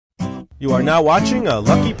You are now watching a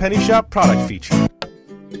Lucky Penny Shop product feature.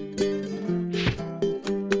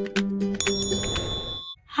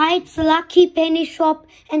 Hi, it's Lucky Penny Shop,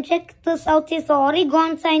 and check this out. It's the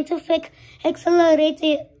Oregon Scientific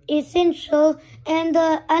Accelerator Essential, and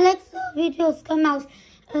the Alexa videos come out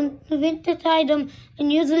in the winter time,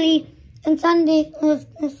 and usually on Sunday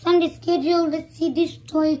schedule. Let's see Ditch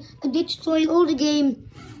Toy older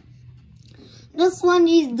game. This one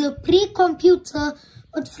is the pre-computer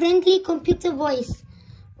with friendly computer voice.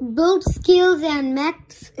 Build skills and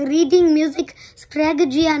maths, reading, music,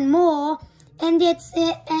 strategy, and more. And then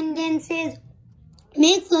says,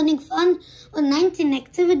 makes learning fun with 19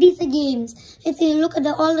 activities and games. If you look at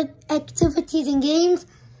all the activities and games,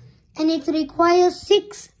 and it requires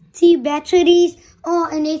 60 batteries or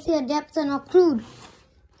an AC adapter and crude.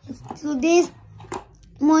 So there's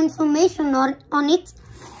more information on it.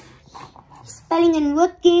 Spelling and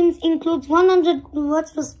word games includes 100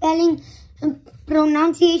 words for spelling, and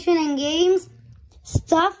pronunciation and games,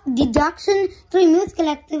 stuff, deduction, 3 musical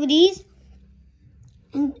activities,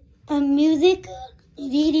 and music,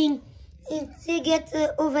 reading. If you get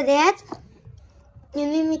over that, you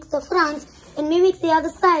mimic the front and mimic the other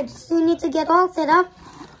side. So you need to get all set up.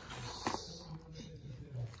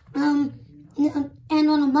 And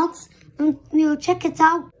on a box, and we'll check it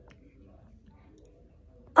out.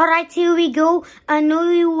 Alright, here we go. I know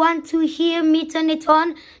you want to hear me turn it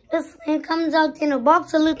on. This comes out in a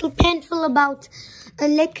box, a little pencil about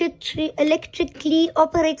electrically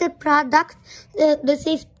operated product,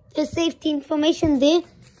 the safety information there,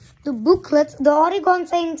 the booklet, the Oregon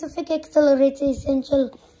Scientific Accelerator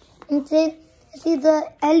Essential. And see the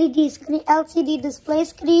LED screen, LCD display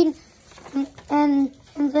screen, and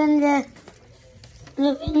then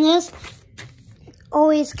the fingers.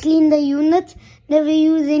 Always clean the unit. Never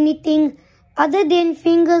use anything other than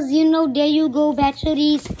fingers. There you go,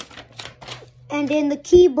 batteries. And then the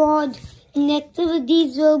keyboard and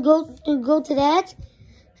activities will go to that.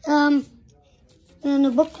 And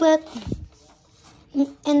the booklet,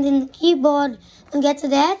 and then the keyboard will get to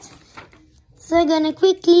that. So I'm gonna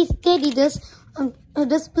quickly steady this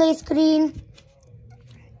display screen,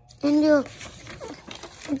 and we're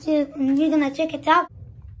gonna check it out.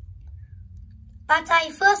 But I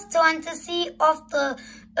first want to see of the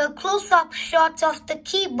close-up shot of the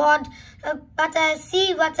keyboard, but I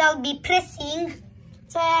see what I'll be pressing.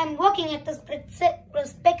 So I'm working at this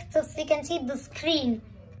perspective so you can see the screen.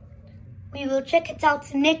 We will check it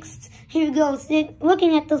out next. Here we go. So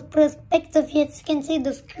working at the perspective here, so you can see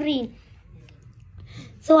the screen.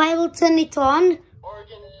 So I will turn it on.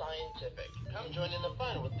 Oregon Scientific. Come join in the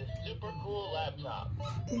fun with this super cool laptop.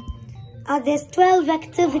 There's 12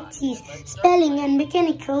 activities, spelling and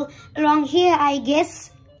mechanical. Along here, I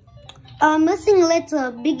guess. Missing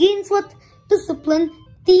letter begins with discipline,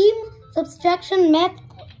 theme, subtraction, math,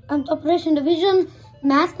 and operation, division,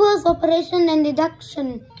 math was operation, and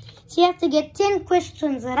deduction. So you have to get 10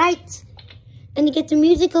 questions right. And you get a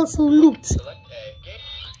musical salute.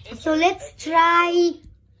 So let's try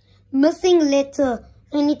missing letter.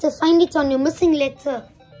 You need to find it on your missing letter.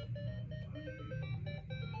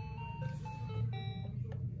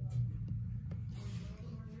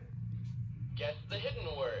 Guess the hidden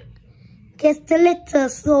word. Guess the letter.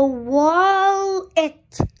 So wallet.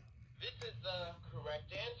 This is the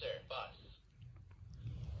correct answer. Bus.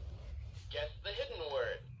 Guess the hidden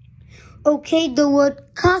word. Okay, the word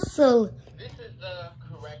castle. This is the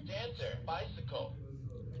correct answer. Bicycle.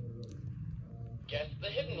 Guess the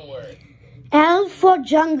hidden word. L for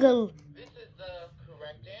jungle. This is the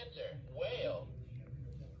correct answer. Whale.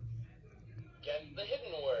 Guess the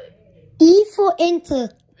hidden word. E for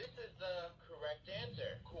enter. This is the correct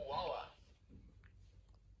answer. Koala.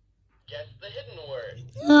 Guess the hidden word.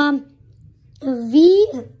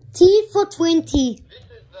 T for 20. This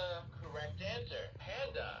is the correct answer.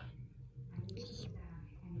 Panda.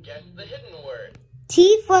 Guess the hidden word.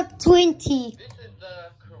 T for 20. This is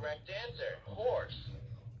the correct answer. Horse.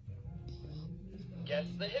 Guess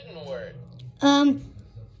the hidden word.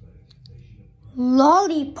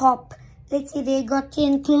 Lollipop. Let's see, they got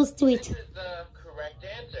 10 close to it. This is the correct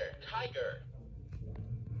answer. Tiger.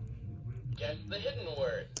 Guess the hidden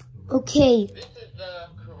word. Okay. This is the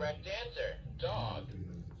correct answer. Dog.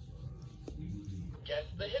 Guess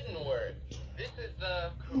the hidden word. This is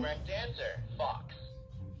the correct answer. Fox.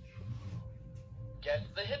 Guess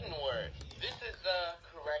the hidden word. This is the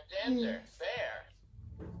correct answer. Bear.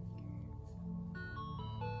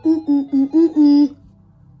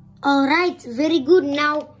 Alright, very good.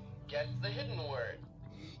 Now, Guess the hidden word.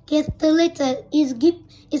 guess the letter. Is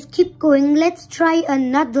keep going. Let's try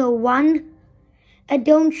another one.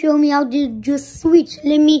 Don't show me how to just switch.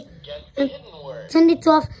 Let me Guess the hidden word. Turn it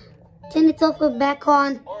off. Turn it off or back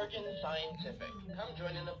on. Oregon Scientific. Come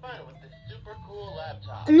join in the fun with this super cool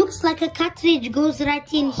laptop. It looks like a cartridge goes right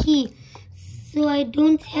in here, so I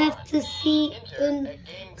don't have to see in.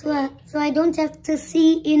 So I don't have to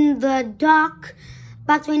see in the dark.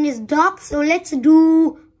 But when it's dark, so let's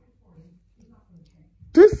do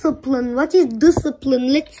discipline. What is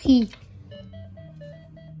discipline? Let's see.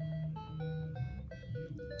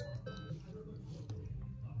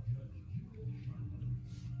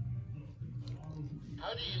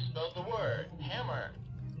 How do you spell the word hammer?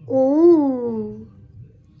 Oh.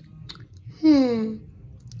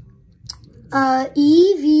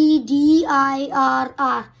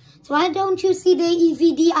 EVDIRR. So why don't you see the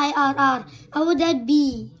EVDIRR? How would that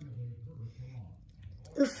be?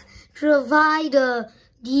 Provider.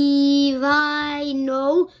 Divine.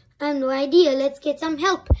 No, I have no idea. Let's get some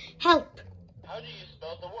help. Help. How do you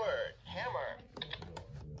spell the word hammer?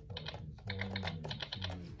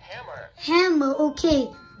 Hammer. Hammer. Okay.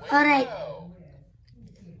 All right. Go.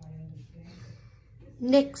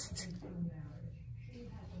 Next.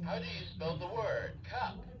 How do you spell the word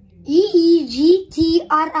cup? EEGTRRA.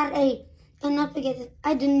 And not forget it.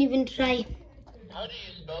 I didn't even try. How do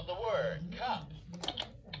you spell the word cup?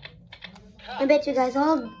 I bet you guys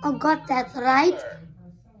all got that right.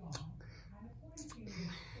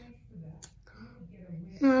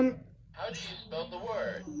 How do you spell the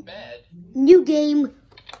word bed? New game.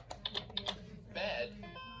 Bed.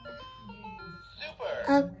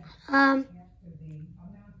 Super. How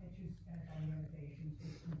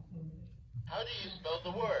do you spell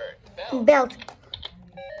the word belt? Belt.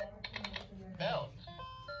 Belt.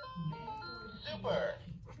 Super.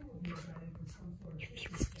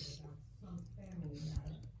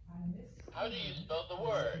 How do you spell the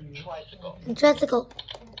word tricycle? Tricycle.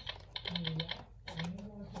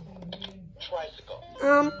 Tricycle.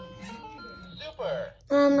 Super.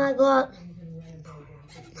 Oh my god.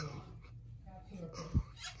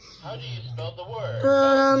 How do you spell the word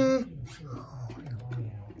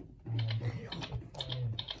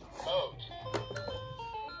boat?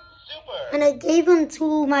 Super. And I gave them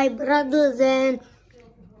to my brothers and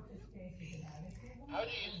How do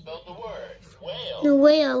you spell the word whale? the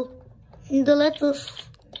whale. The letters.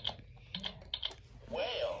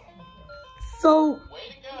 Whale. So, Way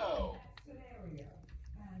to go.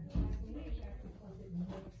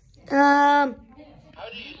 How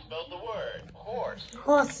do you spell the word horse?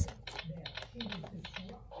 horse.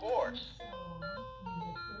 Horse.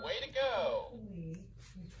 Way to go.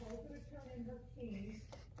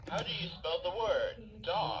 How do you spell the word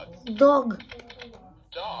dog? Dog.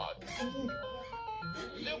 Dog.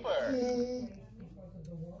 Super.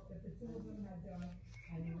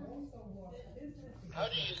 How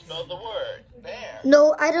do you spell the word bear?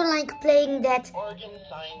 No, I don't like playing that. Oregon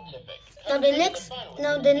Scientific. Now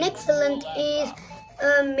the next element is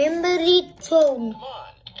memory tone. Come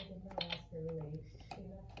on.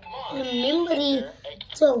 Come on. Memory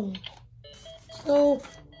tone. So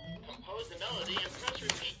Compose the melody and press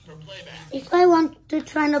repeat for playback. if I want to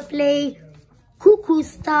try to play Cuckoo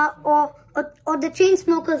Star or the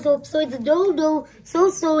Chainsmokers Hope, so it's do do so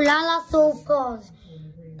so la la so pause.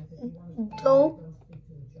 Do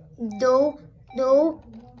do do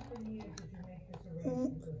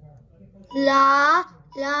la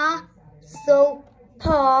la so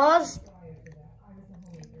pause.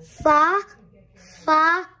 Fa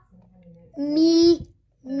fa mi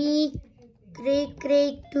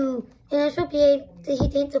great do. And I should be able to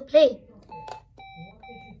hit into play.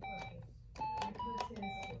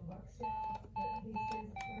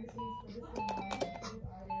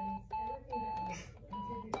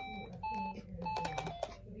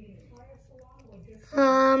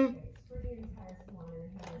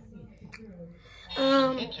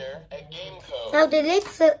 Enter a game code.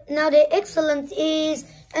 Now the excellence is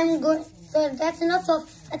so that's enough of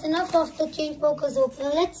the Chainsmokers Hope.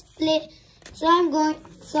 Now let's play. So I'm going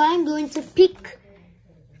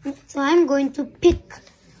to pick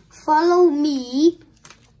Follow Me,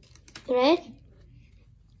 right?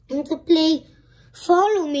 I'm going to play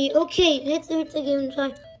Follow Me. Okay, let's do it again.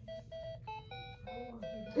 Try.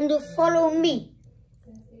 And to Follow Me.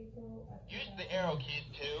 Use the arrow keys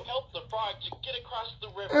to help the frog to get across the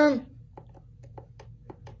river.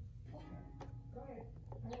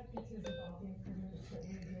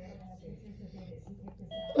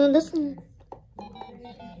 Listen.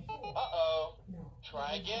 Uh-oh.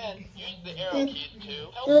 Try again. Use the arrow keys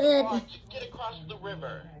to help Do the that. frog to get across the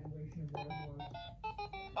river.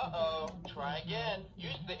 Uh-oh. Try again.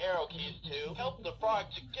 Use the arrow keys to help the frog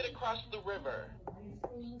to get across the river.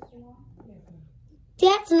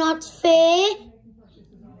 That's not fair.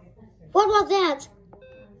 What was that?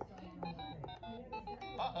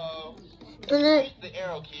 Uh-oh. And Use the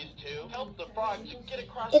arrow keys to help the frog to get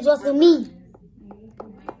across it the was river. me.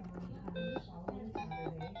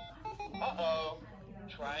 Uh-oh.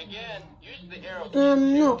 Try again. Use the arrow keys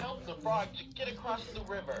No. to help the frog to get across the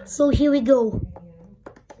river. So here we go.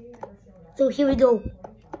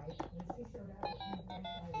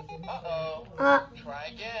 Uh-oh. Try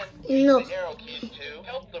again. No. Use the arrow keys to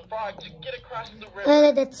help the frog to get across the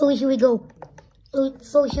river. So here we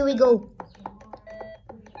go.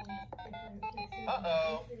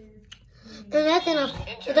 Uh-oh. And that's enough.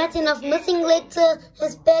 So that's enough. Missing letter,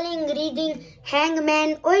 spelling, reading,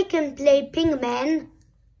 hangman, or you can play pingman.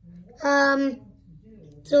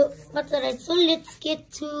 So what's alright? So let's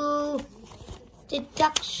get to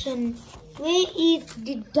deduction. Where is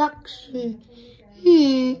deduction?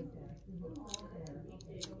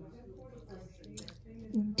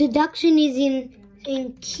 Deduction is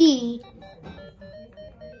in key.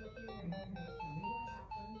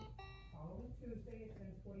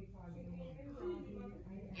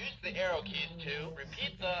 Use the arrow keys to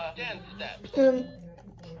repeat the dance steps.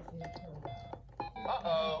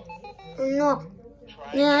 Uh-oh. No.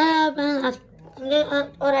 Try Yeah.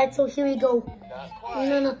 Alright, so here we go. Not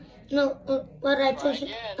quite. No. Alright,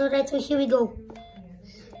 so here we go.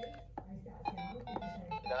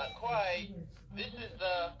 Not quite. This is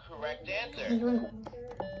the correct answer.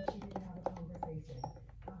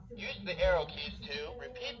 Use the arrow keys to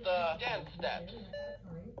repeat the dance steps.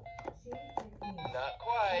 Not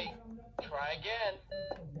quite. Try again.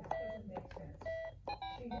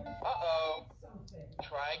 Uh-oh.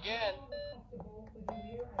 Try again.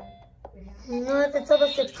 No, that's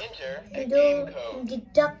opposite. Enter a game code.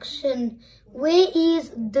 Deduction. Where is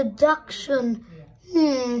deduction?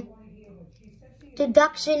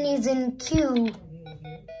 Deduction is in Q.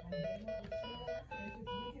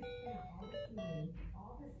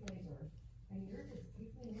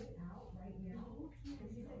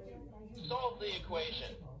 Solve the equation.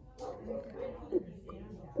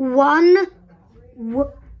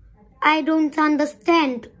 I don't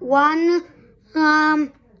understand.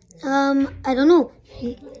 I don't know.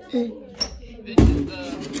 This is the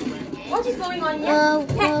What is going on here?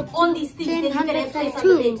 Pack all these things, then you can have space on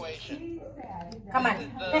the bed. equation. Come on.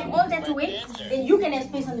 Pack all that away, then you can have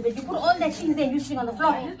space on the bed. You put all that things there, you sitting on the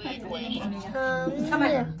floor. Solve the equation. Come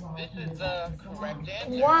on. This is the correct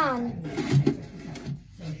answer. 1.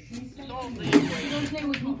 Solve the equation. Don't play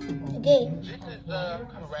with me. Okay. This is the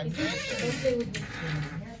correct answer. Don't play with me.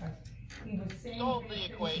 Solve the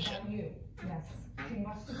equation.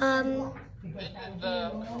 This is the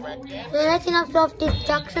correct answer. That's enough of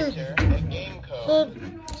deduction. Enter a game code.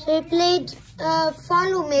 So we played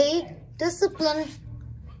Follow Me, Discipline.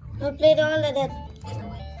 I played all of that.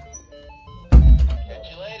 Catch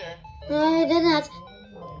you later. I did that.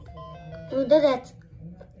 We did it.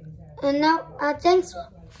 And now, thanks.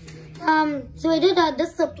 So we did our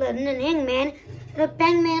Discipline and Hangman, the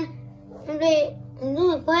Penman. We play,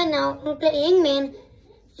 now. We play Hangman,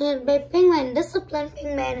 and by Penguin, Discipline,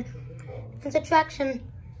 Penguin, and Subtraction.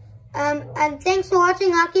 And thanks for watching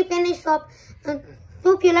Lucky Penny Shop. And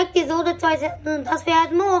hope you like these older toys. As we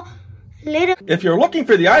add more later. If you're looking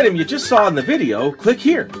for the item you just saw in the video, click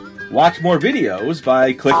here. Watch more videos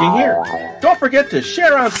by clicking here. Don't forget to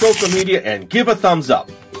share on social media and give a thumbs up.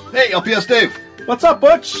 Hey, LPS Dave. What's up,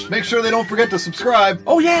 Butch? Make sure they don't forget to subscribe.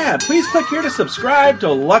 Oh yeah, please click here to subscribe to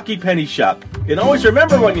Lucky Penny Shop. And always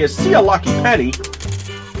remember, when you see a lucky penny,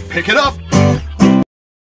 Pick it up.